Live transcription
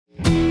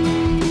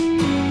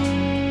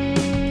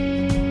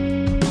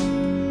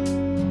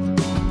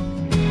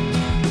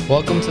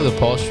Welcome to the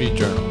Paul Street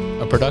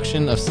Journal, a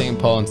production of St.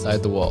 Paul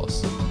Inside the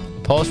Walls.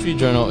 The Paul Street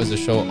Journal is a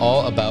show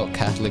all about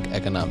Catholic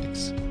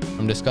economics,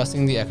 from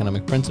discussing the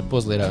economic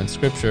principles laid out in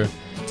Scripture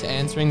to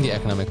answering the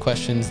economic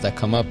questions that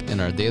come up in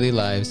our daily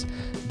lives.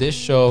 This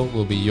show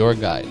will be your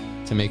guide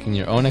to making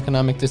your own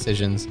economic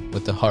decisions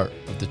with the heart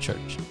of the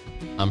Church.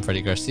 I'm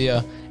Freddy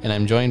Garcia, and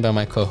I'm joined by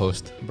my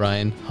co-host,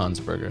 Brian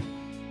Honsberger.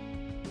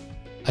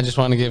 I just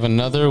want to give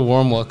another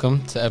warm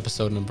welcome to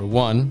episode number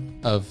 1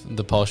 of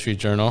the Paul Street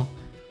Journal.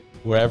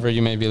 Wherever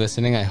you may be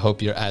listening, I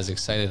hope you're as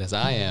excited as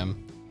I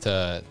am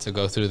to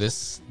go through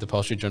this. The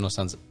Paul Street Journal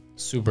sounds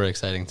super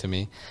exciting to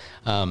me.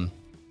 And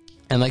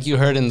like you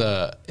heard in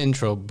the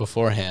intro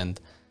beforehand,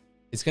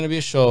 it's going to be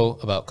a show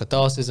about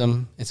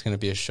Catholicism. It's going to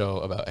be a show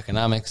about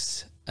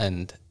economics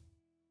and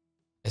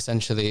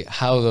essentially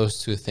how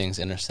those two things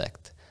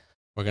intersect.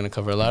 We're going to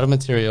cover a lot of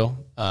material,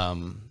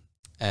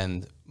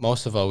 and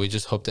most of all, we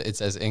just hope that it's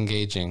as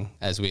engaging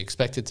as we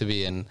expect it to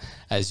be and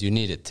as you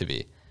need it to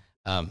be.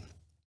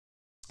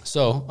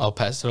 So I'll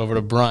pass it over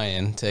to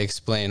Brian to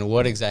explain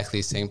what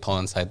exactly St. Paul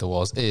Inside the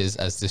Walls is,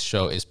 as this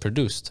show is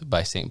produced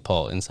by St.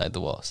 Paul Inside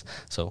the Walls.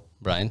 So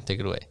Brian,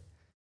 take it away.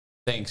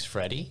 Thanks,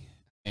 Freddy,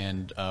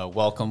 and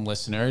welcome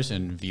listeners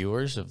and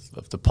viewers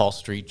of the Paul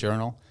Street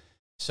Journal.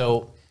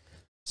 So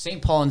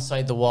St. Paul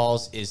Inside the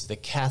Walls is the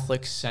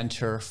Catholic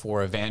Center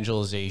for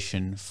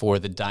Evangelization for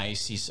the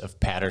Diocese of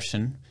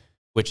Paterson,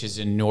 which is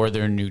in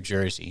northern New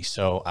Jersey.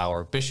 So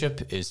our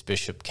bishop is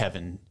Bishop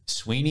Kevin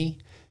Sweeney,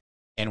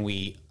 and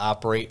we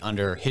operate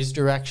under his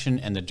direction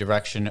and the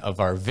direction of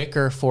our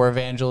vicar for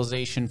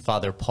evangelization,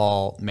 Father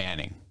Paul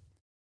Manning.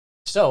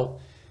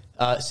 So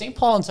St.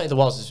 Paul Inside the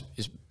Walls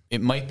is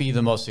it might be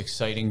the most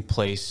exciting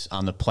place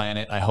on the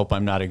planet. I hope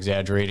I'm not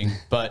exaggerating,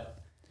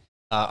 but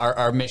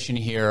our mission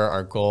here,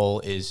 our goal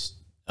is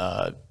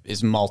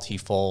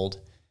multifold.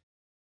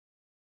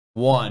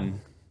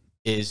 One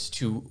is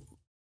to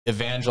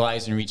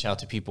evangelize and reach out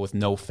to people with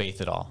no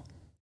faith at all.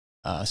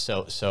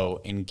 So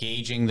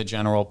engaging the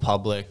general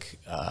public,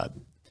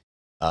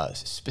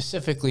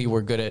 specifically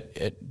we're good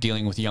at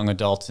dealing with young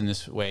adults in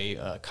this way,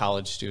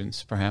 college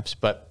students perhaps,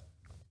 but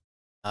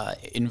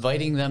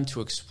inviting them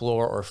to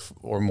explore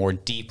or more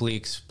deeply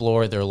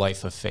explore their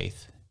life of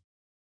faith.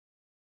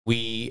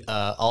 We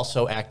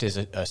also act as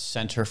a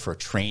center for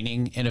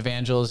training in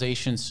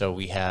evangelization, so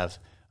we have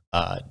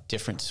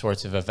different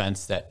sorts of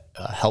events that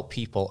help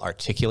people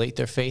articulate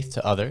their faith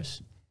to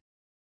others.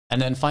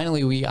 And then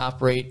finally, we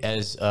operate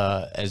as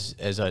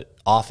an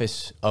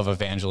office of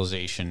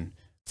evangelization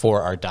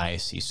for our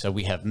diocese. So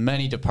we have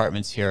many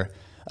departments here,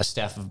 a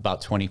staff of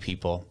about 20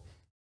 people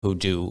who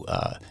do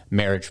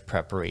marriage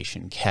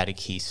preparation,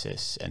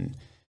 catechesis, and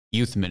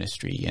youth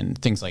ministry, and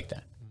things like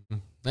that.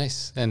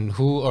 Nice. And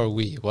who are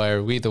we? Why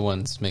are we the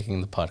ones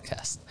making the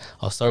podcast?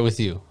 I'll start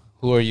with you.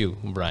 Who are you,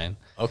 Brian?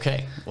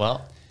 Okay.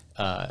 Well,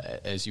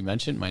 as you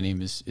mentioned, my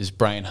name is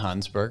Brian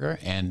Honsberger,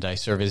 and I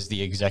serve as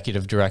the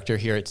executive director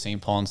here at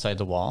St. Paul Inside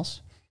the Walls.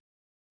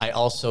 I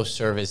also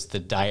serve as the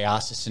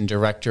diocesan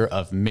director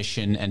of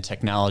mission and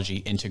technology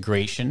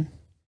integration.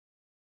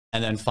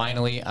 And then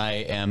finally, I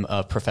am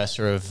a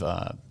professor of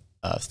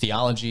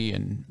theology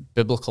and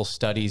biblical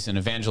studies and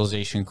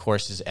evangelization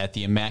courses at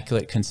the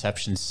Immaculate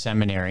Conception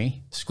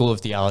Seminary, School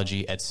of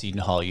Theology at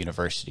Seton Hall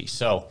University.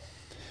 So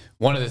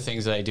one of the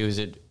things that I do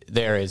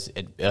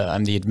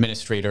I'm the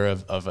administrator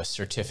of a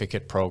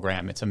certificate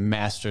program. It's a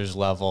master's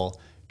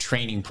level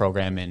training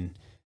program in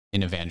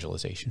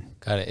evangelization.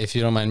 Got it. If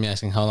you don't mind me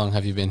asking, how long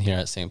have you been here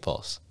at St.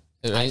 Paul's?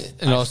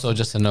 Also,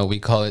 just to know, we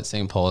call it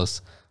St.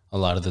 Paul's a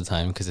lot of the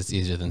time because it's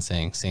easier than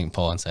saying St.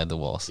 Paul Inside the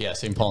Walls. Yeah,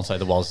 St. Paul Inside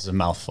the Walls is a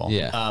mouthful.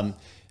 Yeah.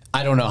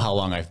 I don't know how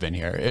long I've been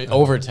here.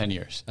 Over 10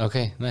 years.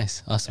 Okay,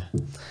 nice. Awesome.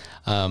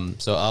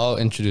 So I'll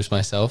introduce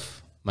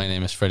myself. My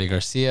name is Freddy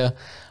Garcia.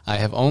 I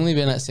have only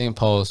been at St.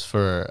 Paul's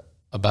for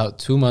about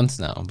 2 months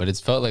now, but it's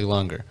felt like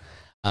longer.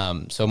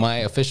 So my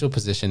official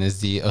position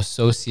is the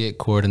Associate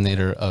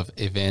Coordinator of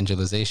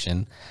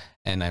Evangelization,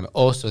 and I'm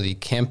also the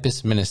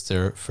campus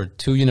minister for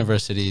 2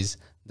 universities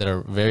that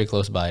are very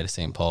close by to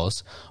St.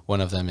 Paul's.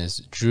 One of them is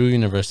Drew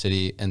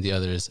University, and the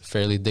other is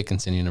Fairleigh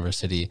Dickinson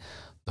University,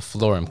 the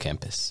Florham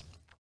campus.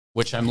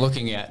 Which I'm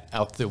looking at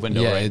out the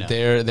window right now.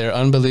 They're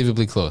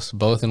unbelievably close,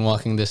 both in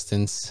walking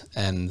distance,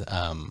 and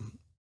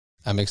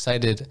I'm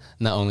excited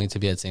not only to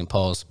be at St.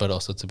 Paul's, but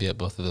also to be at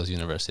both of those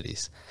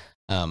universities.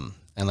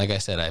 And like I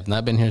said, I've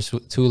not been here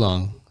too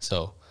long,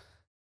 so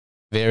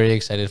very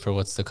excited for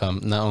what's to come,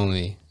 not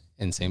only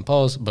in St.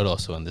 Paul's, but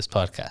also in this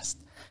podcast.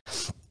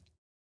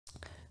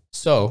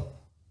 So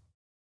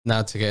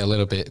now to get a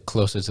little bit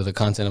closer to the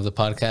content of the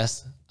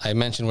podcast, I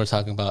mentioned we're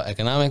talking about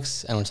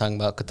economics and we're talking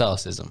about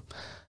Catholicism.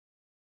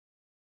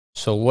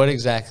 So what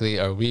exactly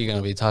are we going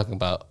to be talking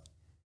about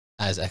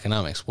as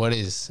economics? What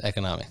is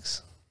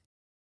economics?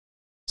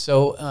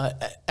 So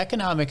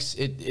economics,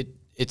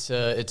 it's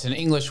an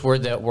English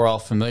word that we're all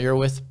familiar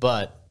with,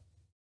 but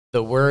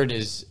the word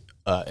is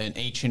an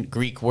ancient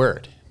Greek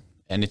word,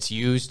 and it's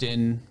used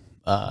in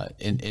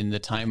the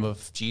time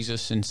of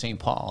Jesus and St.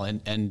 Paul,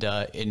 and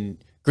in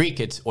Greek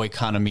it's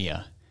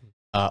oikonomia,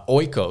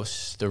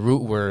 Oikos, the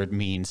root word,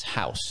 means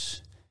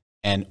house,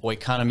 and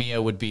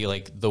oikonomia would be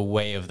like the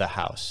way of the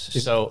house.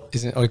 So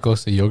isn't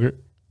oikos a yogurt?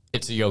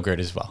 It's a yogurt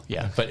as well,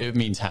 yeah, but it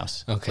means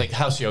house. Okay. Like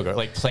house yogurt,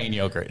 like plain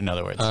yogurt, in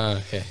other words.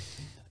 Okay.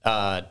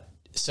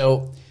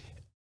 So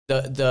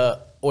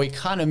the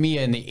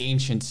oikonomia in the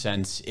ancient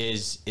sense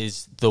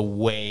is the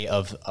way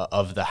of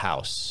the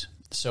house.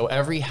 So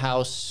every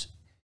house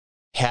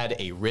had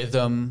a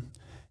rhythm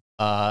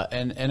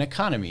and an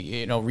economy.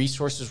 You know,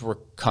 resources were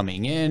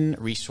coming in,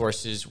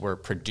 resources were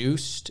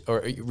produced,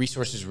 or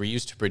resources were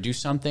used to produce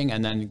something,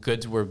 and then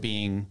goods were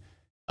being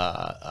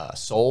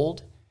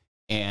sold.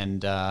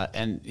 And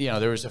you know,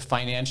 there was a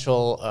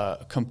financial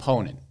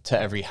component to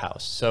every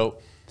house. So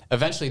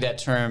eventually that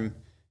term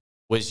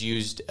was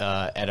used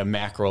at a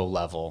macro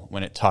level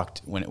when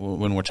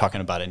when we're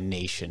talking about a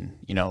nation,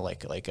 you know,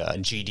 like a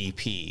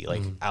GDP,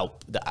 like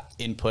the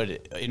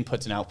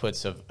inputs and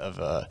outputs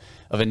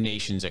of a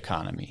nation's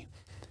economy.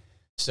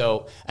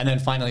 So, and then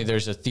finally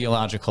there's a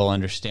theological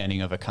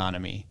understanding of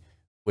economy,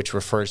 which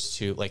refers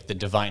to, like, the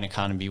divine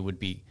economy would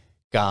be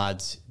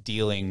God's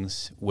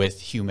dealings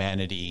with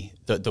humanity,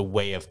 the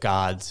way of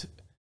God's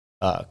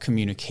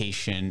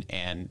communication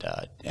and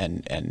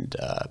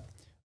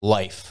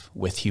life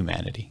with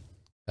humanity.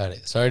 Got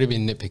it. Sorry to be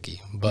nitpicky,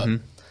 but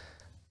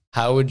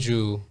how would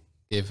you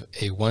give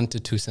a 1 to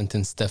 2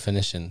 sentence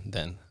definition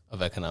then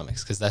of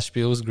economics? Because that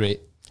spiel was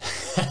great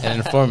and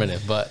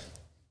informative, but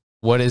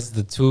what is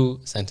the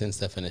 2 sentence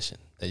definition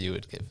that you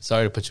would give?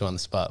 Sorry to put you on the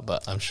spot,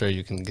 but I'm sure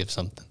you can give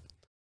something.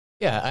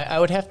 Yeah, I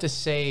would have to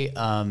say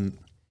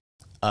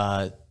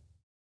the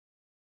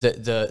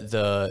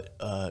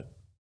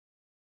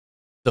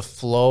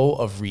flow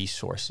of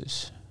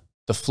resources.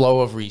 The flow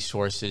of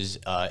resources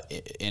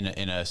in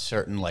a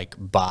certain, like,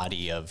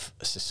 body of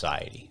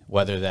society,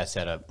 whether that's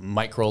at a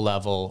micro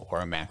level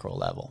or a macro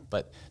level,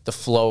 but the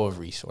flow of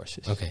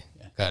resources. Okay,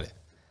 got it.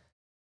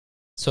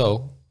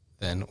 So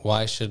then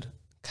why should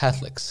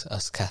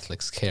us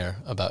Catholics care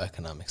about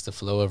economics, the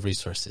flow of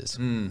resources,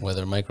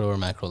 whether micro or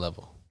macro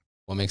level?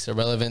 What makes it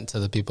relevant to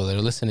the people that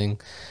are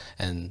listening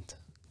and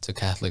to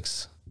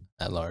Catholics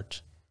at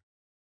large?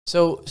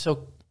 So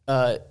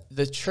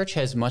the church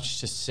has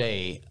much to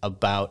say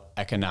about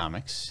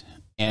economics,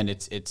 and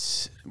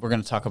we're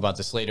going to talk about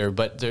this later,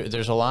 but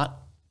there's a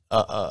lot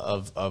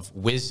of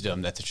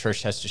wisdom that the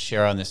church has to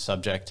share on this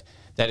subject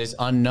that is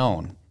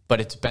unknown, but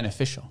it's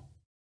beneficial.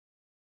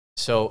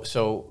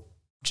 So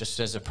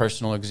just as a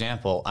personal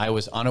example, I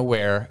was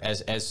unaware,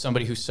 as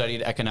somebody who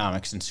studied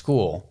economics in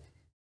school,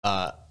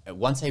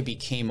 once I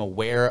became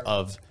aware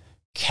of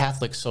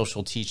Catholic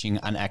social teaching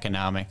on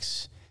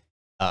economics,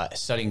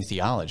 studying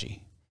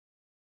theology,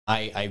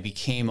 I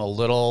became a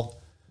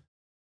little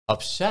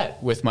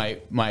upset with my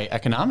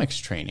economics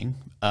training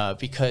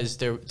because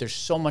there's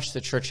so much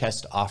the church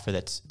has to offer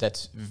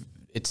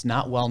it's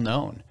not well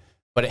known,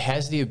 but it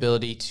has the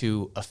ability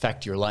to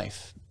affect your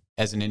life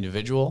as an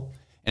individual,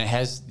 and it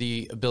has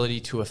the ability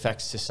to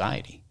affect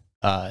society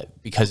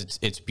because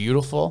it's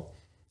beautiful,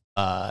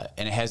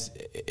 and it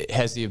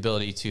has the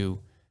ability to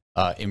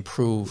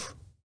improve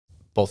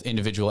both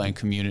individual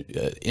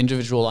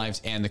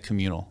lives and the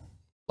communal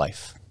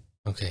life.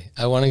 Okay,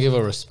 I want to give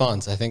a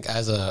response. I think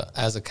as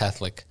a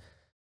Catholic,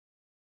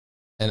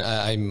 and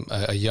I'm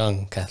a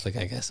young Catholic,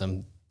 I guess.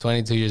 I'm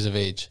 22 years of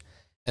age.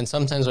 And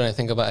sometimes when I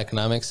think about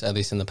economics, at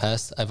least in the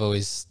past, I've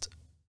always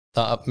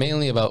thought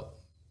mainly about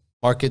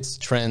markets,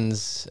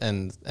 trends,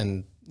 and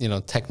you know,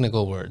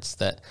 technical words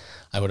that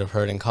I would have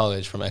heard in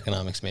college from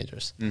economics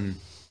majors.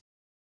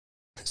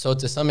 So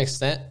to some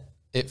extent,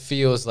 it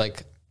feels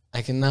like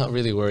I can not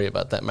really worry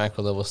about that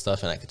macro level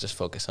stuff, and I could just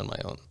focus on my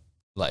own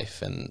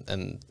life.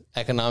 And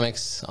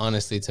economics,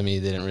 honestly, to me,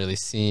 didn't really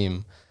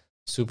seem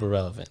super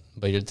relevant.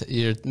 But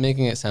you're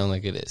making it sound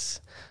like it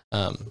is.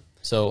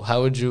 So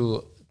how would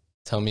you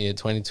tell me, a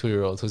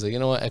 22-year-old who's like, you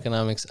know what,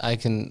 economics, I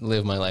can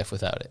live my life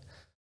without it?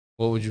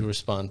 What would you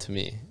respond to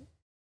me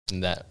in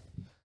that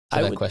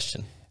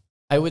question?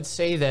 I would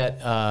say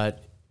that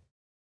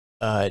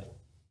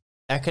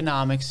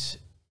economics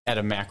at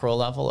a macro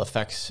level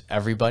affects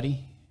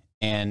everybody,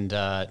 and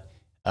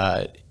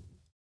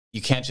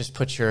you can't just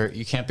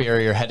you can't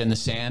bury your head in the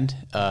sand.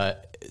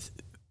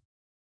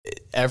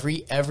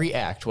 Every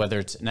act, whether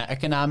it's an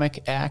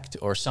economic act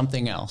or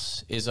something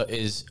else,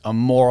 is a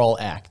moral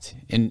act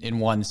in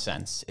one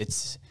sense.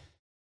 It's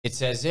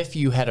as if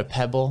you had a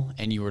pebble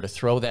and you were to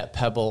throw that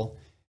pebble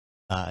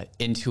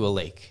into a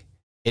lake.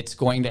 It's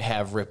going to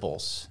have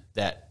ripples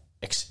that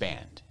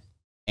expand.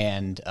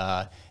 And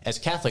as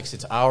Catholics,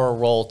 it's our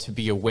role to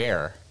be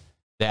aware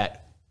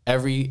that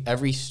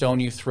every stone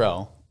you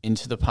throw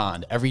into the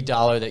pond, every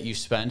dollar that you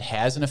spend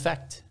has an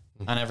effect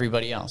on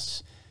everybody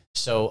else.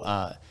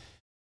 So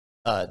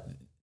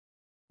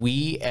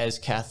we as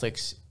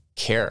Catholics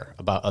care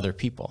about other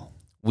people.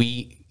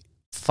 We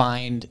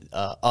find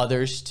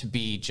others to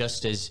be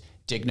just as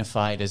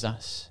dignified as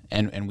us,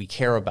 and we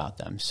care about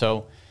them.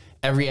 So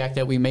every act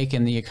that we make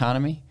in the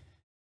economy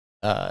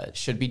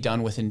should be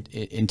done with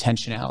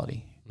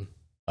intentionality,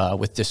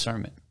 with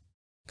discernment.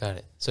 Got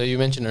it. So you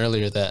mentioned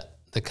earlier that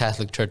the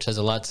Catholic Church has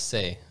a lot to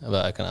say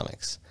about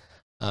economics.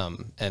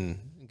 And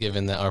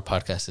given that our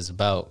podcast is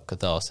about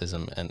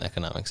Catholicism and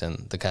economics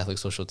and the Catholic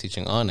social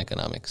teaching on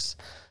economics,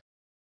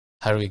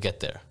 how do we get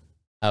there?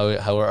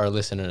 How are our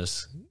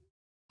listeners,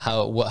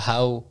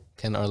 how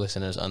can our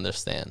listeners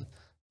understand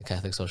the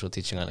Catholic social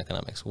teaching on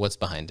economics? What's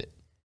behind it?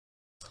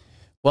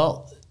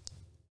 Well,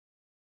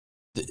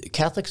 the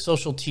Catholic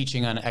social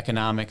teaching on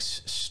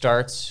economics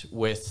starts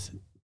with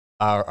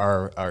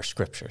our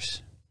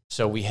scriptures.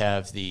 So we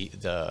have the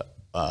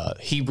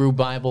Hebrew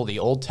Bible, the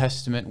Old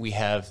Testament. We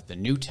have the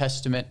New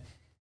Testament.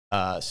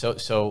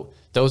 So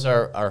those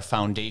are our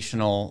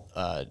foundational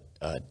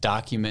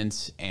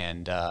documents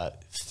and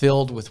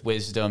filled with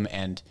wisdom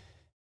and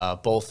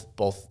both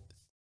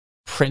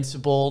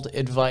principled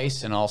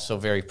advice and also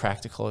very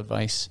practical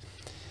advice.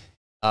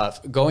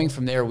 Going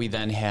from there, we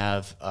then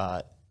have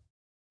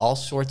all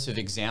sorts of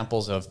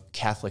examples of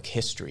Catholic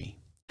history,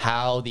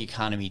 how the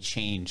economy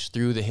changed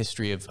through the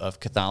history of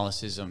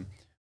Catholicism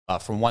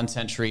from one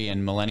century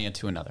and millennia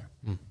to another.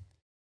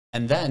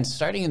 And then,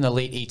 starting in the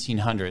late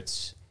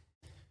 1800s,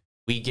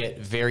 we get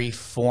very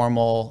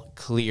formal,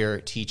 clear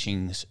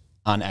teachings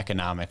on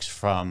economics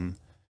from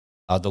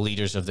the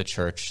leaders of the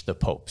church, the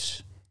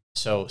popes.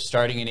 So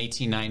starting in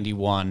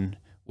 1891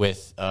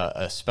 with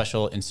a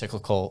special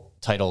encyclical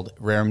titled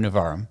Rerum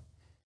Novarum,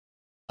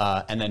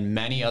 and then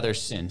many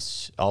others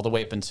since, all the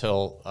way up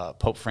until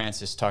Pope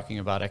Francis talking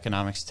about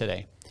economics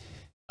today,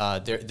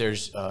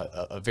 there's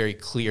a very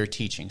clear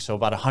teaching. So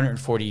about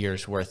 140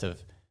 years worth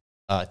of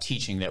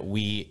teaching that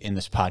we in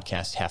this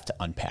podcast have to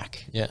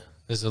unpack. Yeah,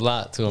 there's a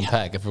lot to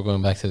unpack if we're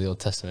going back to the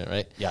Old Testament,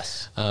 right?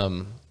 Yes.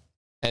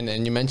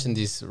 And you mentioned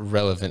these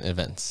relevant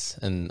events,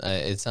 and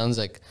it sounds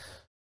like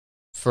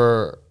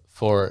for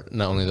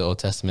not only the Old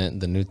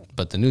Testament,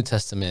 but the New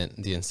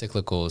Testament, the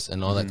encyclicals,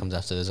 and all that comes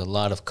after, there's a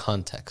lot of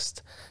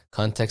context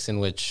in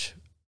which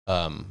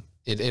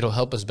it'll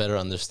help us better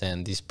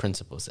understand these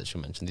principles that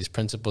you mentioned, these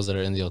principles that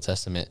are in the Old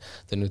Testament,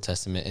 the New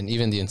Testament, and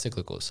even the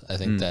encyclicals. I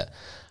think that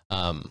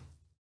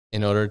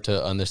in order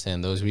to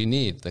understand those, we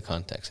need the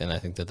context, and I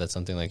think that that's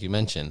something, like you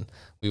mentioned,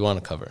 we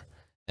want to cover,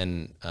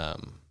 and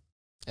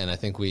I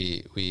think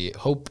we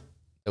hope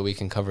that we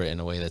can cover it in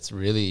a way that's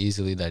really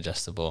easily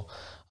digestible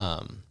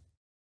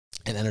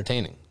and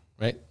entertaining,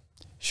 right?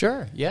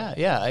 Sure. Yeah.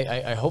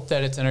 I hope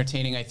that it's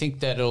entertaining. I think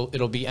that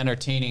it'll be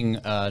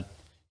entertaining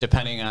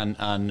depending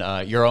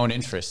on your own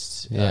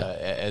interests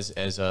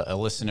as a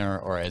listener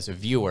or as a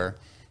viewer.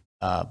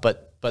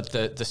 But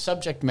the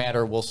subject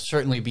matter will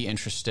certainly be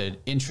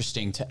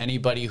interesting to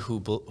anybody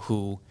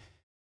who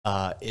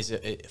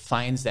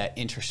finds that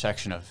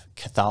intersection of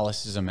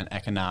Catholicism and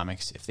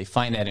economics. If they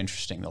find that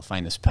interesting, they'll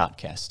find this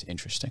podcast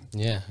interesting.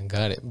 Yeah,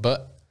 got it.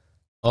 But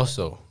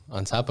also,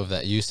 on top of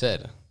that, you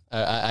said,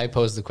 I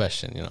posed the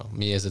question,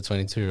 me as a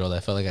 22-year-old, I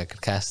felt like I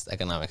could cast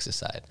economics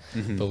aside.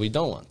 But we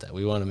don't want that.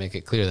 We want to make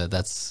it clear that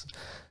that's,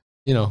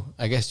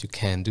 I guess you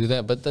can do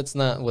that, but that's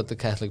not what the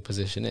Catholic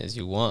position is.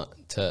 You want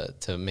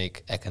to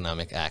make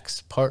economic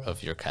acts part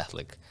of your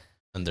Catholic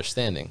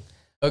understanding.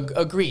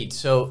 Agreed.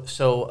 So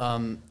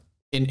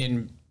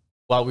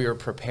while we were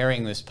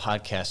preparing this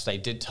podcast, I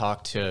did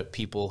talk to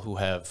people who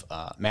have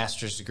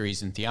master's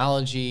degrees in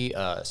theology,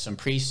 some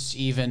priests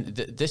even.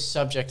 This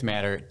subject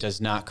matter does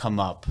not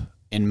come up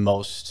in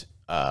most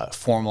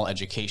formal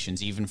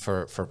educations, even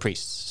for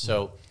priests.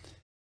 So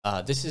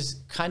this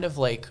is kind of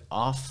like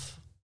off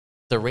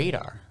the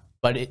radar,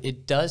 but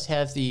it does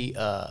have the,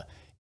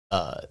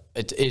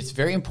 it's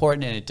very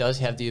important, and it does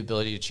have the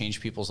ability to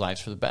change people's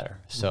lives for the better.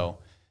 So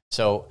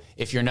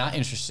if you're not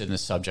interested in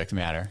this subject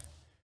matter,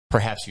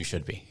 perhaps you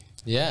should be.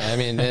 Yeah, I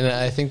mean, and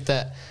I think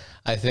that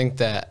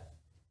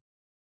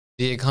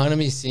the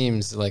economy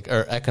seems like,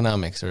 or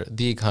economics, or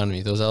the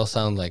economy, those all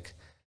sound like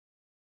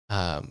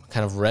kind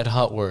of red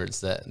hot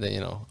words that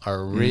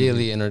are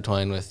really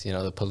intertwined with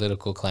the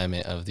political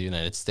climate of the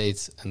United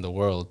States and the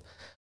world.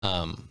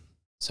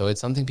 So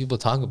it's something people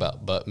talk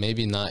about, but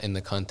maybe not in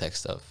the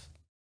context of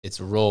its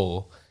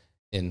role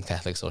in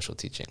Catholic social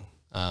teaching.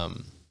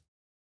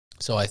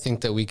 So I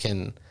think that we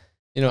can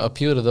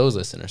appeal to those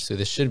listeners too.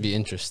 This should be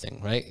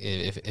interesting, right?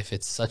 If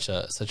it's such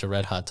a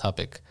red hot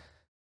topic,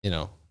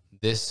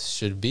 this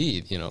should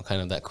be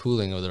kind of that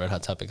cooling of the red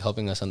hot topic,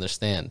 helping us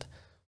understand.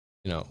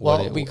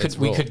 We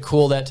could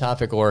cool that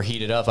topic or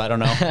heat it up. I don't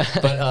know,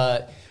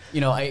 but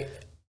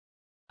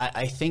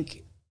I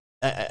think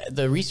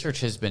the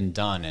research has been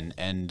done,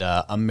 and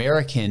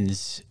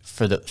Americans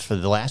for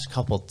the last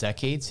couple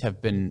decades have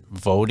been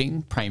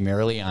voting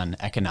primarily on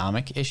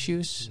economic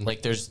issues.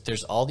 Like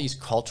there's all these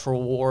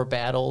cultural war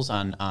battles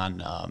on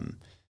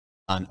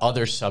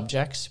other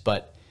subjects,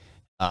 but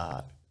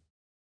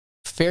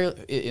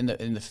in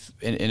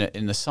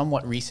the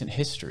somewhat recent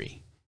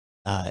history,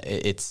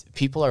 it's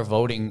people are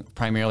voting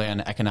primarily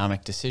on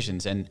economic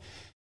decisions, and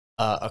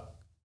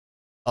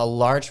a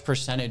large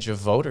percentage of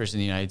voters in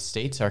the United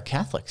States are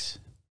Catholics.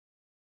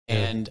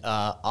 And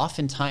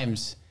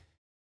oftentimes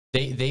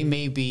they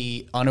may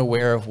be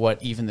unaware of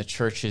what even the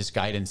church's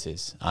guidance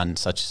is on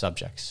such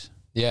subjects.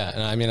 Yeah,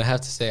 and I mean, I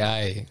have to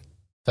say,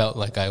 felt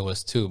like I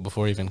was too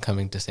before even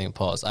coming to St.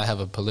 Paul's. I have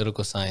a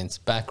political science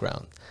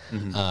background,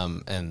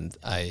 and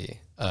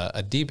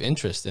a deep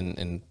interest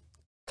in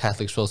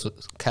Catholic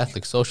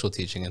social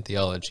teaching and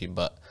theology.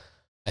 But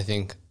I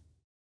think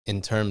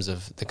in terms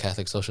of the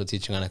Catholic social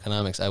teaching on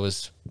economics, I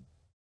was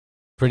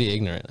pretty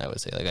ignorant, I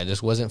would say. Like, I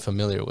just wasn't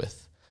familiar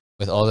with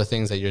all the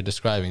things that you're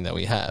describing that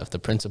we have, the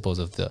principles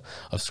of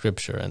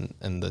Scripture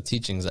and the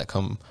teachings that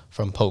come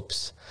from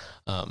popes.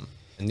 And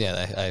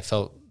yeah, I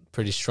felt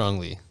pretty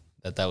strongly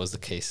that was the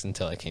case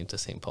until I came to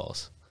St.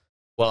 Paul's.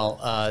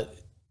 Well,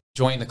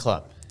 join the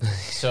club.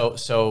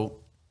 So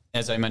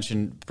as I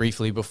mentioned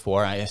briefly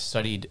before, I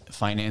studied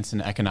finance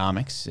and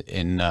economics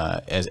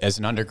as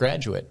an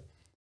undergraduate.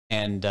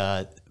 And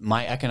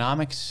my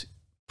economics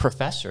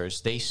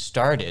professors, they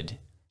started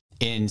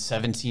in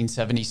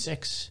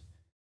 1776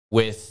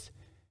 with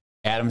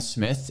Adam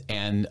Smith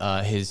and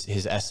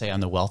his essay on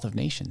the wealth of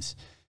nations.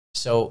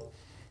 So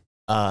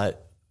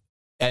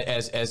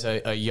as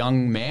a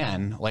young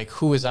man, like,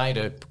 who was I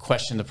to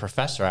question the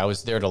professor? I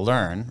was there to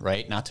learn,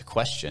 right? Not to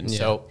question.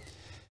 Yeah.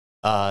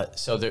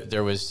 So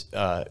there was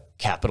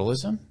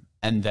capitalism,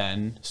 and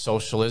then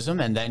socialism,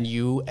 and then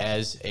you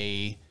as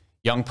a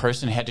young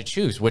person had to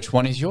choose which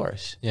one is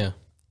yours. Yeah.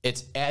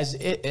 It's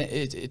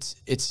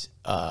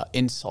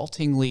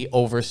insultingly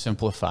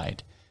oversimplified,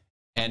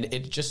 and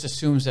it just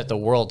assumes that the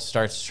world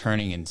starts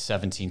turning in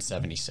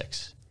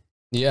 1776.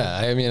 Yeah,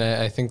 I mean,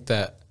 I think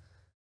that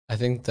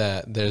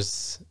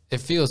it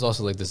feels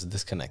also like there's a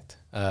disconnect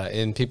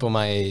in people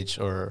my age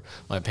or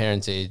my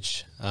parents'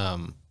 age.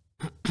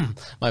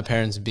 My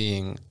parents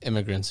being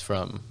immigrants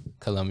from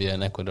Colombia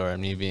and Ecuador,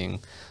 and me being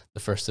the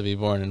first to be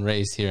born and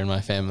raised here in my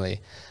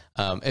family.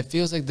 It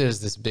feels like there's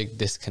this big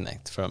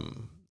disconnect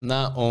from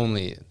not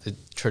only the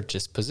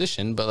church's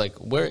position, but like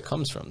where it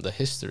comes from, the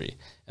history,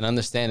 and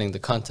understanding the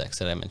context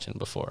that I mentioned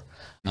before.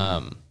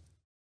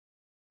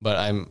 But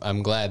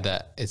I'm glad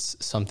that it's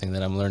something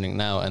that I'm learning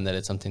now, and that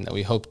it's something that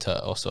we hope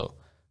to also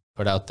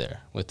put out there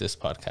with this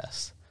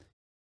podcast.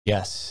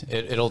 Yes,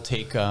 it'll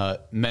take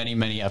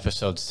many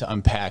episodes to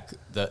unpack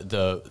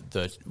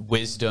the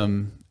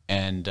wisdom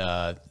and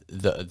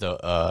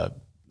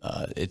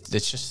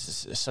it's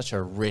just such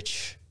a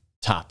rich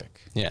topic.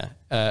 Yeah,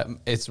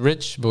 it's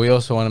rich, but we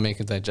also want to make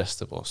it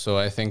digestible. So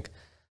I think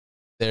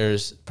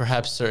there's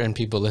perhaps certain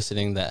people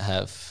listening that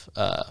have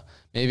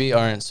maybe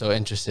aren't so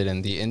interested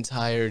in the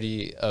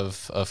entirety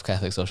of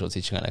Catholic social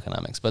teaching on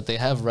economics, but they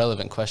have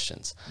relevant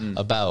questions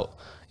about,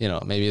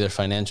 maybe their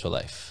financial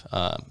life,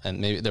 and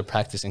maybe they're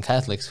practicing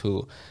Catholics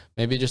who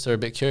maybe just are a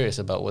bit curious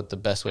about what the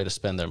best way to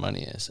spend their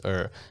money is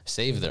or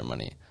save their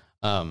money.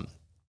 Do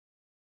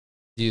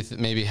you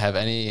maybe have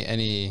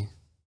any,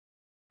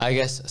 I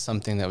guess,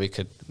 something that we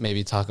could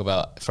maybe talk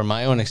about? From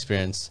my own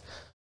experience,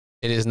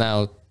 it is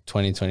now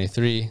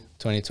 2023,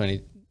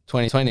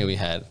 2020 we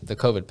had the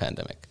COVID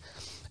pandemic.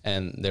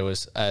 And there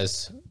was,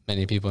 as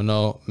many people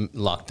know,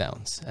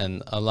 lockdowns.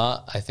 And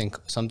I think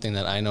something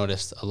that I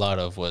noticed a lot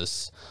of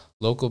was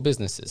local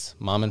businesses,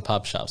 mom and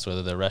pop shops,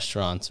 whether they're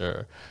restaurants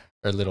or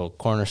little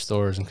corner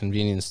stores and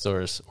convenience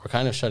stores, were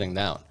kind of shutting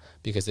down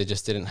because they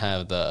just didn't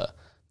have the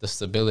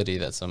stability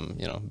that some,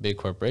 big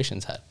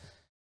corporations had.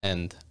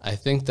 And I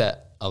think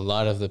that a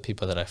lot of the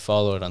people that I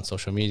followed on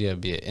social media,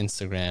 be it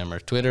Instagram or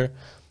Twitter,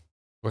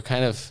 we're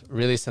kind of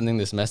really sending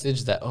this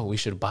message that, we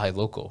should buy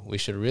local. We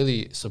should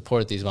really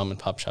support these mom and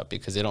pop shop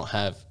because they don't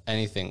have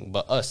anything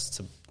but us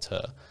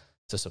to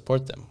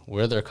support them.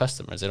 We're their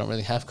customers. They don't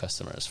really have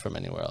customers from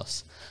anywhere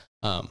else.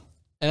 And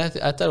I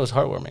thought it was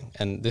heartwarming.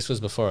 And this was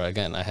before,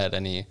 again, I had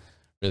any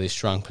really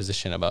strong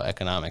position about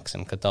economics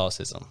and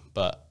Catholicism.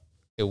 But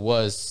it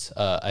was,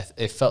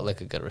 it felt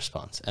like a good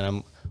response. And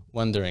I'm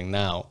wondering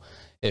now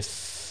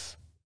if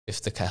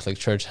the Catholic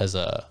Church has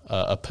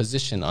a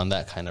position on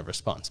that kind of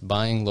response,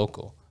 buying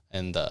local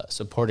and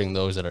supporting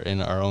those that are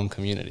in our own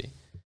community.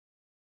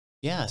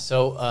 Yeah,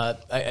 so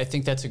I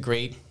think that's a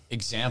great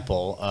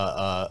example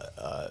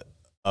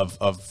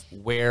of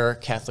where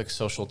Catholic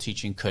social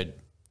teaching could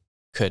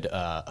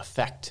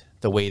affect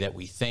the way that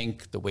we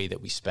think, the way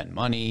that we spend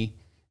money.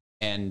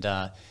 And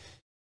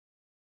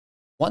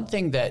one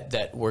thing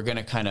that we're going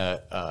to kind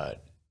of,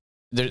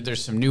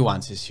 there's some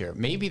nuances here.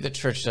 Maybe the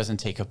church doesn't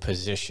take a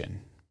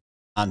position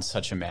on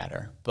such a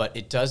matter, but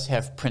it does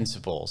have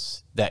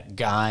principles that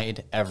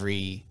guide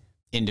every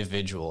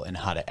individual in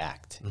how to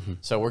act. Mm-hmm.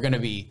 So we're going to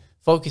be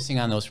focusing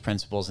on those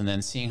principles and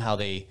then seeing how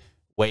they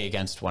weigh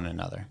against one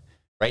another,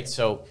 right?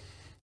 So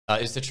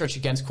is the church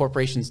against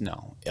corporations?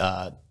 No.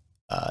 Does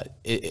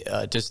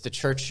the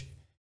church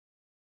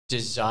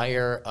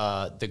desire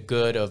the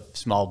good of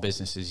small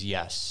businesses?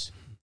 Yes.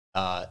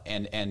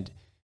 And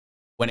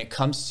when it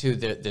comes to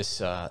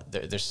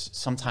there's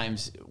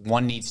sometimes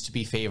one needs to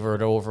be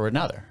favored over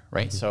another,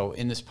 right? Mm-hmm. So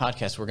in this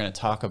podcast, we're going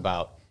to talk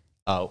about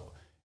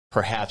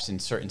perhaps in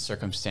certain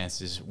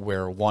circumstances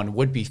where one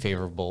would be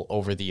favorable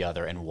over the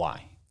other and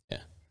why.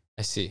 Yeah,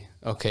 I see.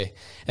 Okay.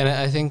 And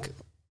I think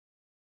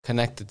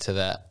connected to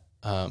that,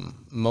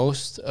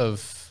 most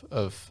of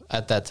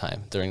at that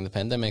time during the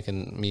pandemic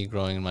and me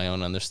growing in my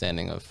own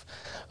understanding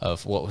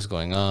of what was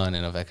going on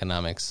and of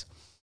economics,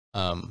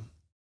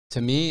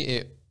 To me,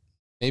 it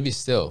maybe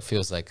still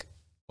feels like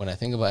when I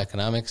think about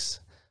economics,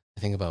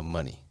 I think about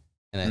money,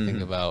 and I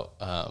think about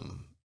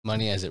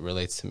money as it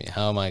relates to me.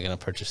 How am I going to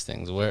purchase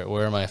things?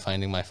 Where am I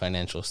finding my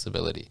financial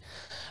stability?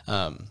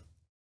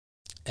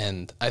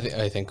 And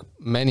I think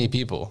many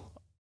people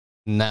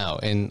now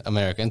in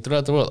America and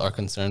throughout the world are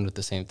concerned with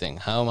the same thing.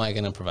 How am I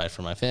going to provide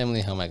for my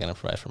family? How am I going to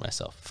provide for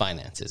myself?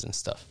 Finances and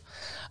stuff.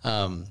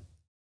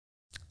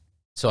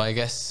 So I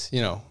guess,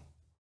 you know,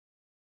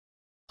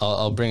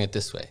 I'll bring it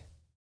this way.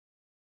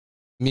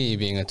 Me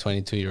being a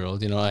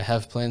 22-year-old, you know, I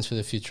have plans for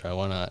the future. I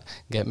want to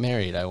get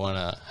married. I want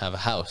to have a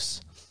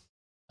house.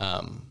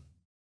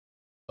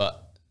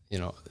 But, you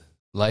know,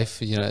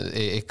 life, you know,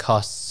 it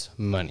costs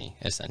money,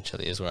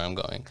 essentially, is where I'm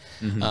going.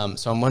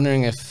 So I'm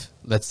wondering if,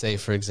 let's say,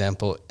 for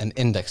example, an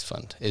index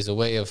fund is a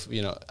way of,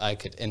 you know, I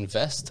could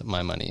invest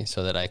my money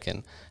so that I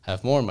can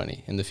have more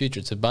money in the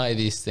future to buy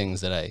these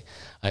things that I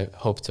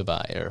hope to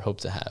buy or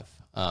hope to have.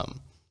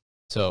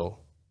 So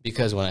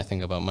because when I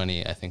think about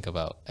money, I think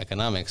about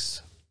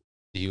economics.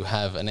 Do you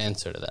have an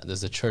answer to that?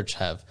 Does the church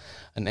have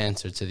an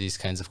answer to these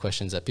kinds of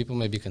questions that people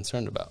may be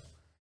concerned about?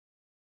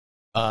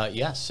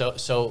 Yeah,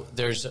 so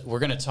we're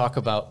going to talk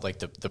about like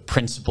the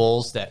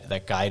principles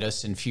that guide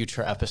us in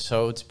future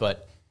episodes,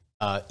 but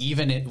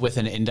even with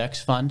an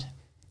index fund,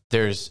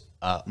 there's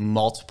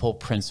multiple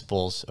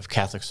principles of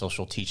Catholic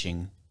social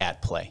teaching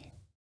at play,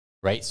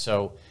 right?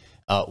 So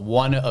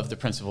one of the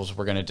principles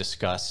we're going to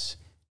discuss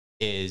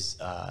is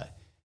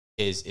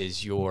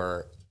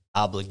your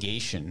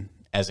obligation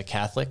as a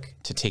Catholic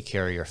to take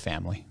care of your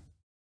family.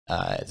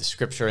 The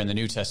scripture in the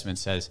New Testament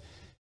says,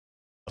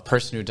 a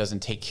person who doesn't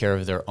take care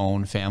of their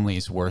own family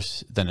is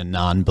worse than a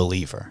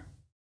non-believer.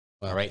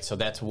 Wow. All right, so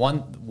that's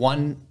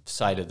one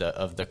side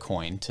of the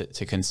coin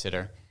to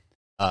consider.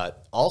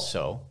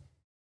 Also,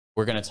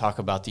 we're going to talk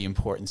about the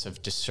importance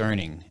of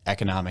discerning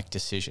economic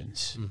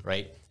decisions,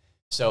 right?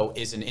 So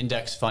is an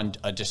index fund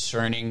a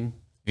discerning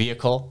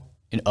vehicle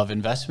of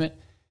investment?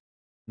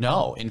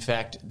 No, in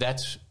fact,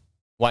 that's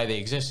why they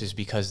exist, is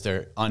because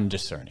they're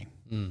undiscerning,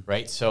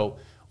 right? So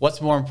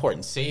what's more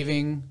important,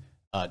 saving,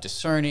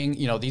 discerning?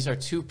 You know, these are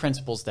two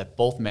principles that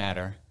both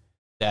matter,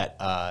 that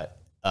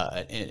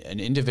an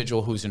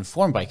individual who's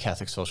informed by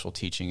Catholic social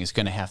teaching is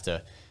going to have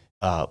to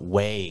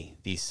weigh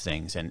these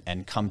things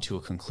and come to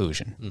a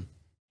conclusion.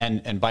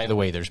 And by the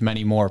way, there's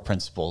many more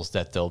principles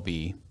that they'll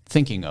be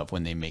thinking of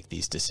when they make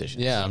these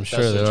decisions. Yeah, I'm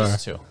sure there are.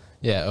 Two.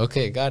 Yeah,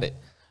 okay, got it.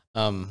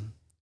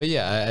 But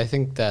yeah, I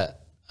think that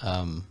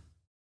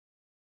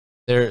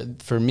there,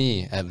 for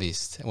me at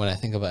least, when I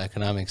think about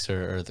economics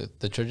or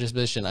the church's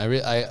position,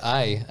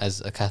 I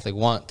as a Catholic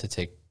want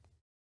to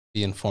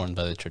be informed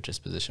by the church's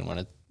position,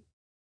 want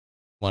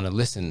to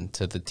listen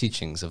to the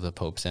teachings of the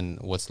popes and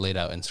what's laid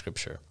out in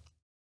Scripture.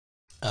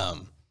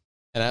 And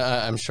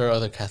I'm sure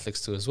other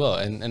Catholics do as well.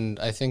 And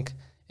I think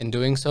in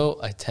doing so,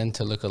 I tend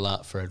to look a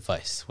lot for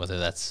advice, whether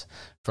that's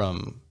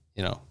from,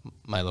 you know,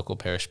 my local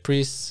parish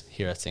priests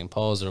here at St.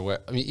 Paul's, or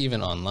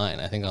even online.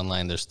 I think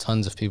online there's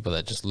tons of people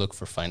that just look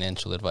for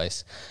financial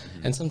advice,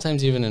 and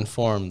sometimes even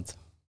informed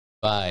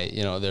by,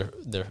 you know,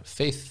 their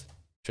faith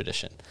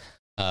tradition.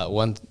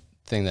 One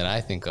thing that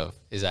I think of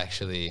is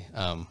actually,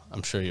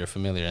 I'm sure you're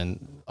familiar,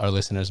 and our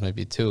listeners may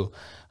be too,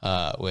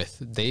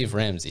 with Dave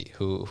Ramsey,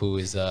 who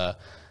is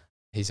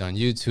he's on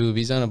YouTube,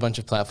 he's on a bunch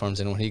of platforms,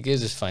 and when he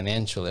gives his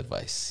financial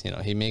advice, you know,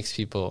 he makes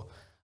people.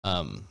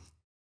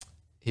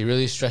 He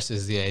really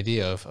stresses the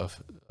idea of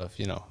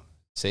you know,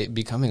 say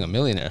becoming a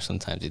millionaire.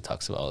 Sometimes he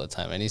talks about all the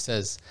time, and he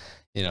says,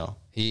 you know,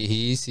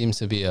 he seems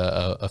to be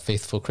a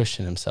faithful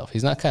Christian himself.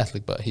 He's not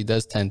Catholic, but he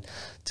does tend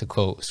to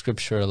quote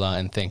Scripture a lot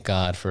and thank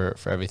God for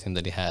everything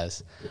that he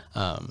has.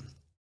 And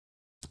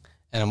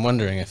I'm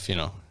wondering if, you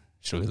know,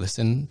 should we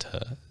listen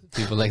to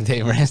people like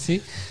Dave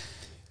Ramsey?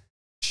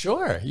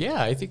 Sure.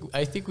 Yeah, I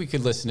think we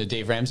could listen to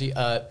Dave Ramsey.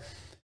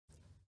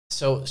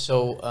 So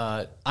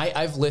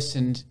I've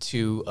listened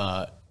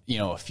to. You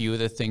know, a few of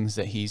the things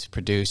that he's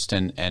produced,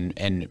 and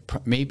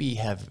maybe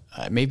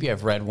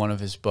I've read one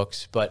of his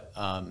books, but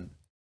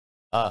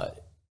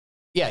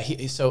yeah, he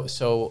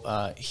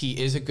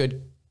is a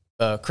good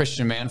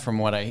Christian man from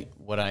what I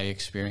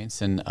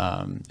experienced,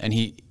 and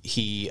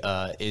he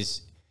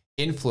is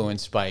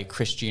influenced by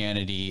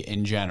Christianity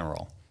in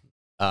general,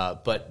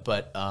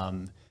 but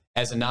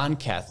as a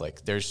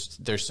non-Catholic,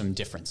 there's some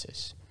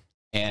differences,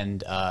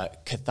 and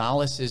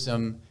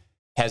Catholicism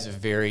has a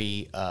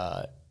very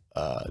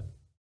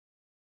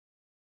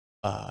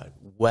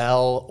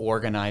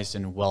well-organized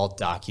and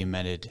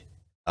well-documented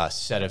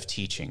set of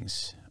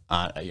teachings,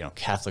 you know,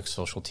 Catholic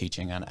social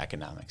teaching on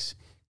economics.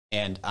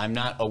 And I'm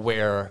not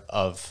aware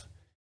of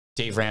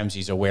Dave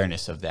Ramsey's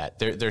awareness of that.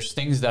 There's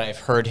things that I've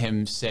heard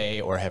him say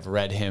or have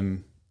read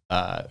him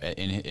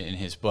in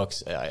his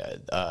books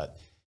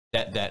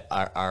that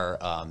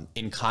are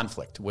in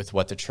conflict with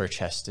what the church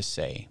has to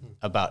say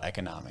about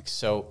economics.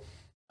 So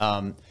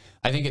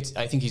I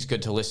think he's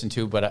good to listen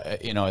to,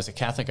 but you know, as a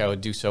Catholic, I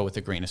would do so with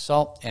a grain of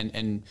salt,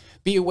 and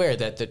be aware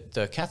that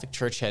the Catholic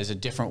Church has a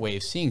different way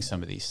of seeing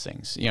some of these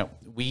things. You know,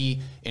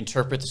 we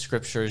interpret the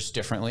scriptures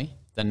differently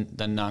than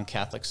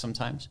non-Catholics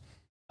sometimes,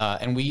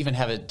 and we even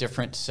have a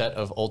different set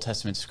of Old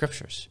Testament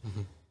scriptures. Mm-hmm.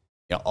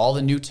 You know, all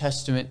the New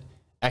Testament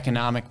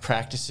economic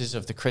practices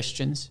of the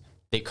Christians,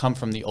 they come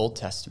from the Old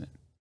Testament.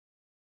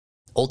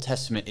 Old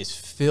Testament is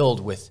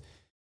filled with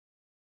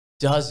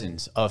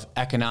dozens of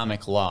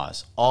economic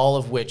laws, all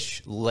of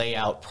which lay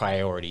out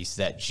priorities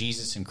that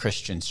Jesus and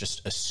Christians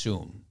just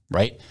assume,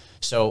 right?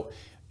 So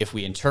if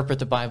we interpret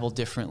the Bible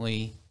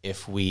differently,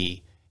 if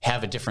we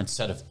have a different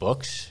set of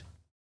books,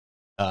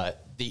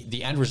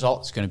 the end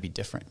result is going to be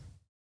different.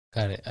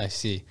 Got it. I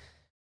see.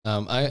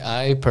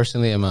 I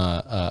personally am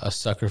a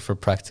sucker for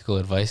practical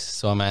advice,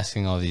 so I'm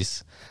asking all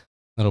these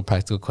little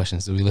practical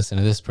questions. Do we listen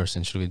to this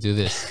person? Should we do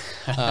this?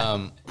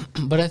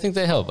 But I think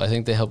they help. I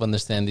think they help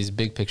understand these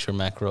big picture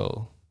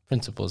macro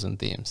principles and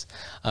themes.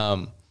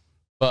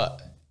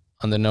 But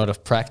on the note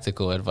of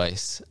practical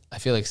advice, I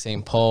feel like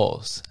St.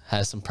 Paul's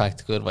has some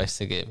practical advice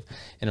to give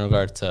in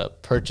regard to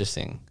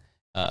purchasing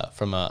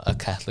from a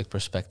Catholic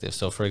perspective.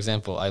 So, for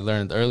example, I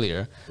learned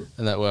earlier,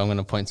 and that way I'm going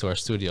to point to our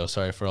studio.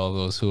 Sorry for all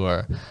those who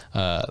are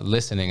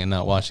listening and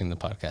not watching the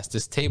podcast.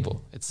 This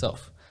table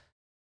itself,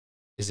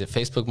 is it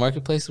Facebook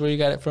Marketplace where you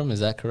got it from?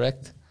 Is that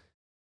correct?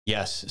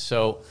 Yes.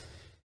 So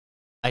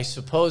I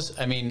suppose,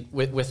 I mean,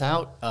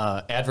 without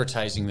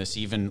advertising this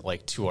even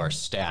like to our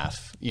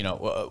staff, you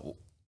know,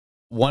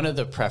 one of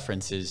the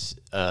preferences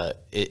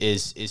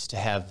is to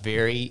have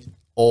very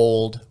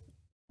old,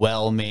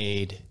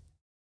 well-made,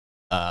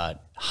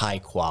 high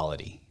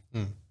quality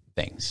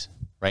things,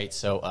 right?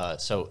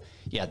 So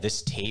yeah,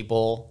 this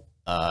table,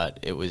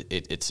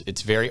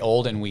 it's very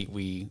old, and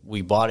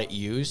we bought it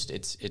used.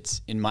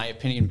 It's in my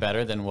opinion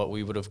better than what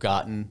we would have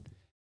gotten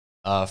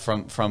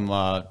from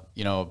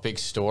you know, a big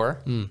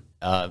store,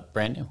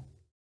 brand new.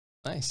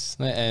 Nice.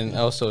 And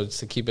also,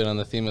 to keep it on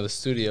the theme of the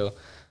studio,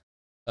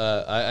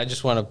 I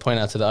just want to point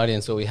out to the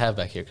audience what we have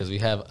back here, because we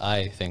have,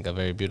 I think, a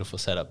very beautiful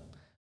setup.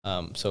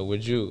 So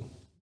would you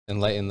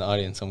enlighten the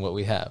audience on what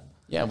we have?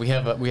 Yeah, we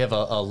have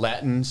a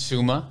Latin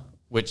Summa,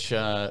 which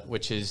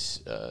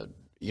is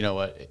you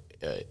know,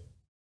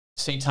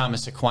 St.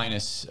 Thomas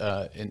Aquinas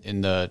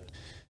in the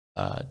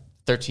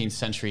 13th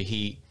century,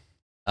 he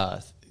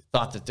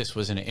thought that this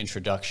was an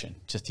introduction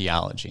to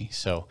theology.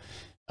 So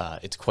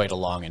it's quite a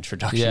long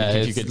introduction. Yeah,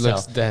 it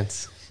looks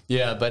dense.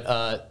 Yeah,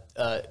 but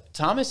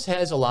Thomas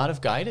has a lot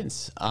of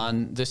guidance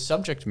on this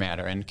subject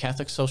matter, and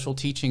Catholic social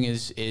teaching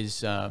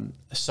is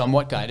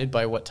somewhat guided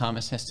by what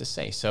Thomas has to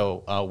say.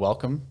 So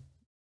welcome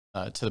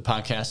to the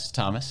podcast,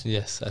 Thomas.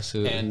 Yes,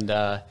 absolutely. And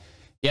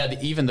yeah,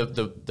 even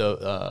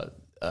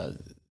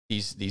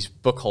these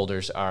book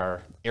holders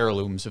are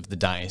heirlooms of the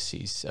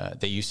diocese.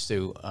 They used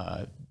to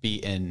be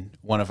in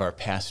one of our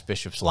past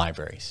bishops'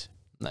 libraries.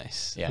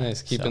 Nice, yeah,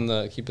 nice. Keeping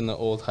the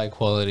old high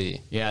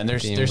quality. Yeah, and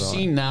they're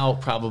seen now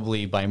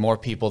probably by more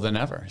people than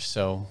ever.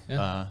 So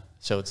yeah.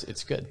 So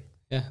it's good.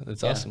 Yeah,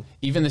 that's awesome.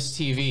 Even this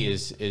TV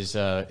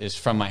is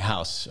from my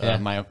house. Yeah.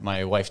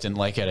 My wife didn't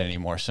like it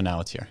anymore, so now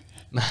it's here.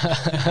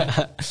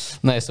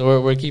 Nice.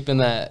 So we're keeping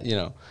that, you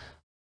know,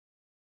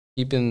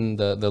 keeping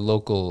the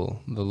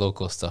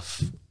local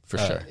stuff for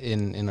sure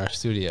in our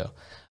studio.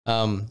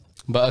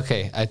 But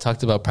okay, I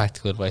talked about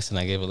practical advice and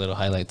I gave a little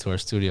highlight to our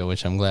studio,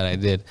 which I'm glad I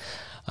did.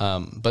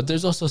 But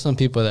there's also some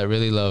people that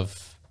really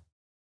love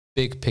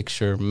big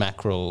picture,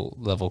 macro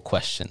level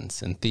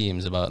questions and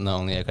themes about not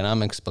only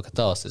economics but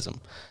Catholicism.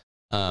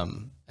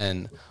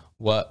 And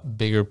what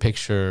bigger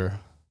picture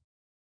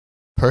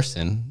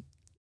person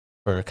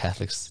for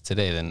Catholics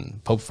today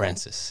than Pope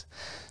Francis?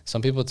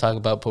 Some people talk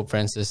about Pope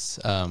Francis.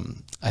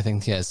 I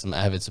think he has some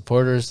avid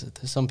supporters.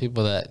 There's some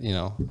people that, you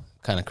know,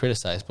 kind of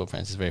criticize Pope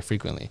Francis very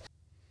frequently.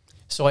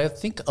 So I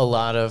think a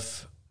lot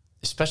of,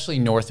 especially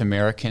North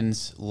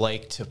Americans,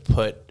 like to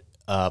put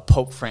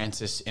Pope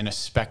Francis in a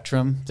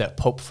spectrum that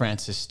Pope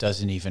Francis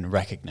doesn't even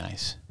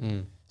recognize.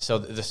 So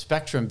the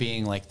spectrum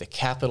being like the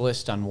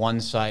capitalist on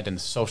one side and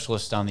the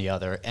socialist on the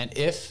other. And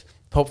if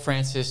Pope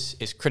Francis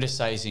is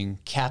criticizing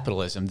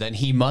capitalism, then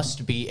he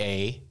must be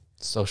a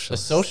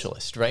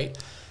socialist, right?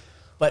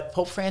 But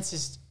Pope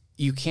Francis,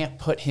 you can't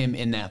put him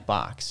in that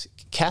box.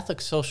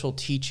 Catholic social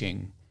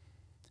teaching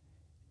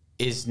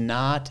is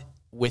not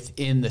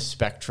within the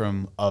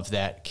spectrum of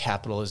that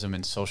capitalism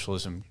and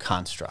socialism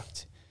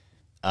construct.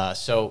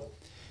 So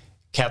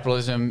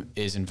capitalism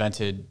is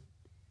invented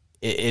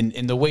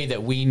in the way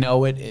that we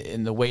know it,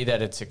 in the way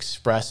that it's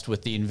expressed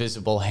with the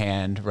invisible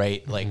hand,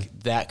 right? Mm-hmm. Like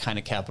that kind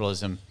of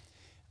capitalism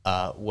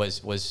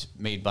was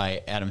made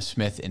by Adam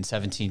Smith in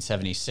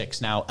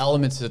 1776. Now,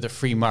 elements of the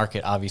free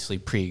market obviously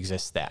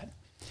pre-exist that.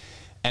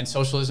 And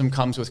socialism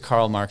comes with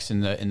Karl Marx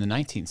in the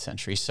 19th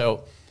century.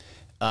 So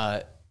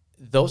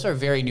those are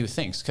very new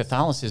things.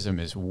 Catholicism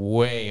is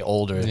way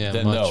older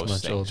than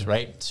those things, older.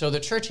 Right? So the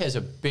church has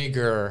a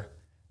bigger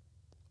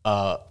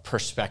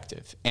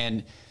perspective.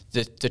 And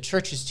the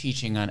church's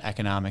teaching on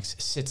economics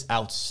sits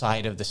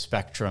outside of the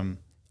spectrum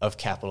of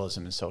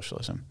capitalism and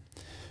socialism.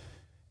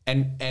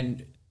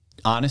 And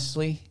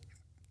honestly,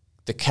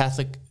 the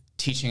Catholic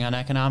teaching on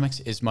economics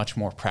is much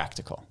more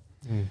practical.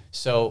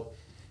 So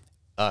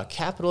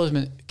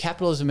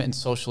capitalism and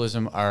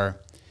socialism are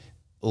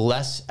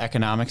less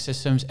economic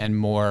systems and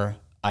more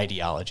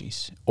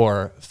ideologies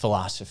or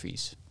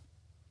philosophies.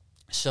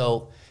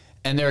 So,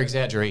 and they're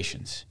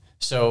exaggerations.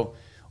 So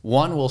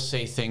one will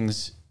say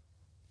things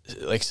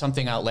like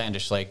something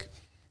outlandish, like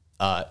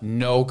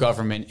no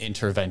government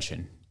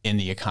intervention in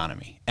the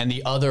economy. And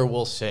the other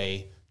will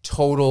say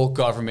total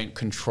government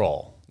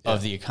control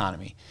of the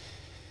economy.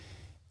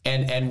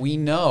 And we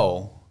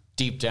know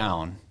deep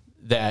down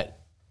that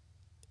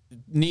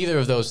neither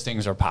of those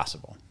things are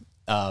possible.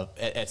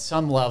 At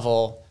some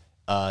level,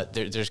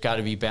 there's got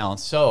to be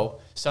balance.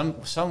 So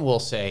some will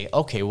say,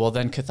 okay, well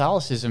then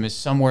Catholicism is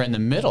somewhere in the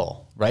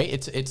middle, right?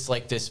 It's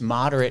like this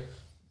moderate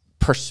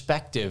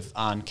perspective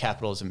on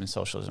capitalism and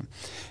socialism,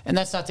 and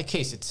that's not the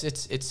case. It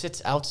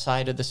sits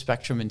outside of the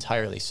spectrum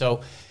entirely.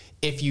 So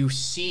if you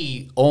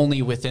see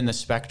only within the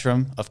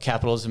spectrum of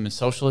capitalism and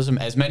socialism,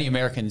 as many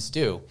Americans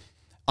do,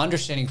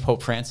 understanding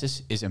Pope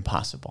Francis is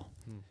impossible.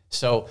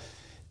 So,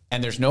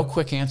 and there's no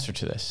quick answer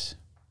to this,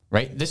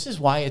 right? This is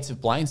why it's a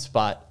blind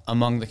spot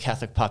among the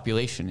Catholic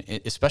population,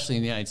 especially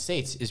in the United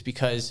States, is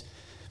because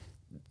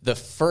the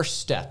first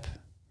step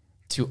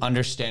to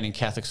understanding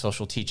Catholic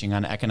social teaching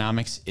on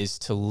economics is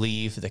to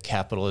leave the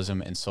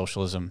capitalism and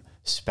socialism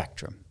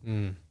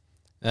spectrum.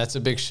 That's a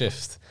big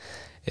shift.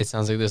 It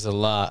sounds like there's a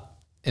lot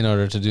in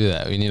order to do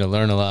that. We need to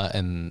learn a lot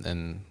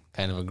and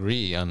kind of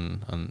agree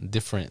on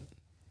different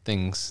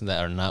things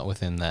that are not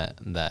within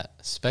that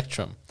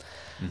spectrum.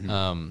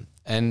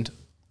 And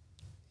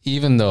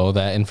even though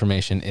that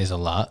information is a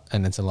lot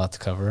and it's a lot to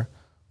cover,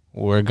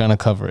 we're going to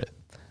cover it.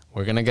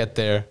 We're going to get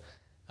there,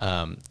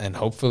 and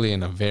hopefully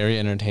in a very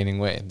entertaining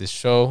way. This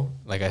show,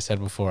 like I said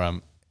before,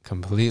 I'm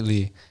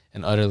completely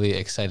and utterly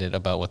excited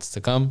about what's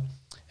to come,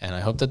 and I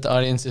hope that the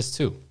audience is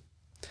too.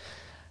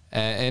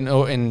 And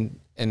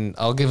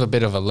I'll give a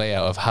bit of a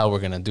layout of how we're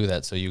going to do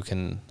that so you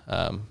can,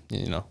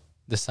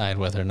 decide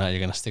whether or not you're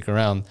going to stick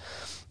around.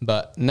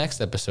 But next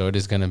episode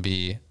is going to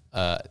be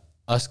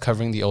us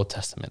covering the Old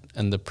Testament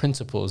and the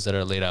principles that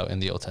are laid out in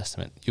the Old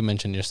Testament. You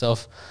mentioned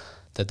yourself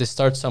that this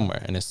starts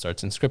somewhere, and it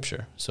starts in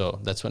Scripture. So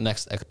that's what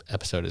next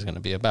episode is going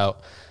to be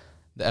about.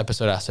 The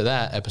episode after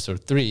that,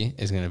 episode 3,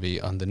 is going to be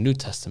on the New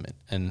Testament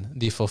and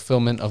the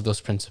fulfillment of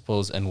those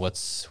principles and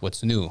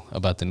what's new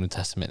about the New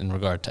Testament in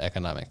regard to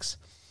economics.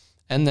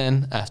 And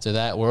then after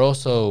that,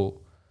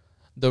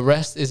 the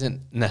rest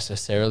isn't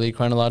necessarily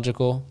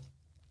chronological,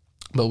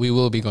 but we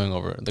will be going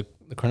over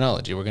the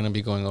chronology. We're going to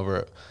be going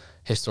over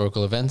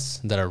historical events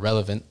that are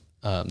relevant,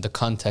 the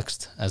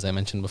context, as I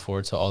mentioned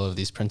before, to all of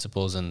these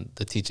principles and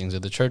the teachings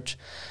of the church.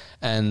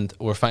 And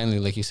we're finally,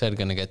 like you said,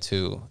 going to get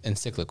to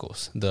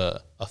encyclicals,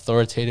 the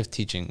authoritative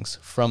teachings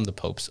from the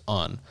popes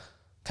on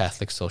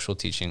Catholic social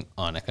teaching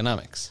on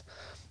economics.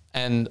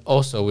 And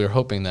also, we're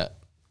hoping that,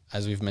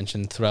 as we've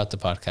mentioned throughout the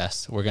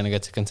podcast, we're going to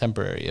get to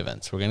contemporary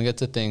events. We're going to get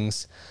to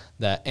things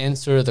that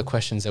answer the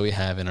questions that we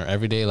have in our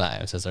everyday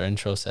lives, as our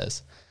intro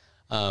says.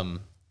 And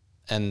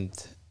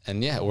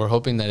yeah, we're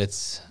hoping that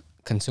it's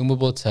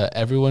consumable to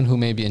everyone who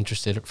may be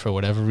interested for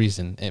whatever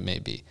reason it may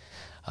be.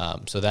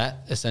 So that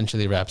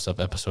essentially wraps up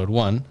episode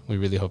 1. We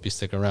really hope you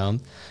stick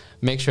around.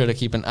 Make sure to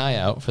keep an eye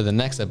out for the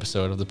next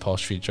episode of the Paul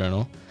Street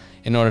Journal.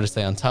 In order to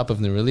stay on top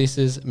of new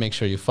releases, make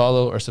sure you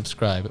follow or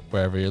subscribe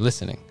wherever you're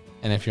listening.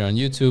 And if you're on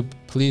YouTube,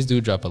 please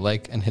do drop a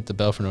like and hit the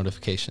bell for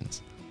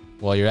notifications.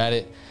 While you're at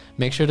it,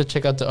 make sure to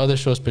check out the other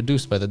shows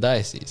produced by the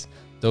Diocese.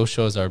 Those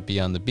shows are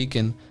Beyond the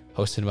Beacon,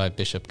 hosted by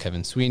Bishop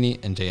Kevin Sweeney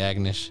and Jay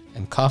Agnish,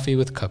 and Coffee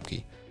with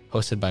Cupkey,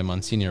 hosted by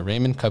Monsignor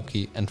Raymond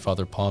Cupkey and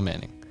Father Paul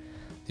Manning.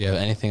 Do you have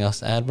anything else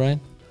to add, Brian?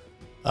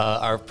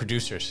 Our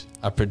producers.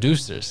 Our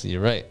producers,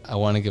 you're right. I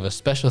want to give a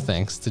special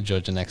thanks to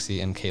Joe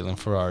Ginexi and Caitlin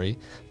Ferrari,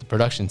 the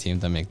production team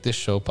that make this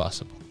show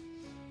possible.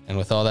 And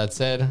with all that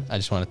said, I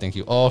just want to thank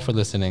you all for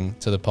listening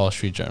to the Paul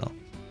Street Journal.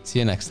 See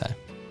you next time.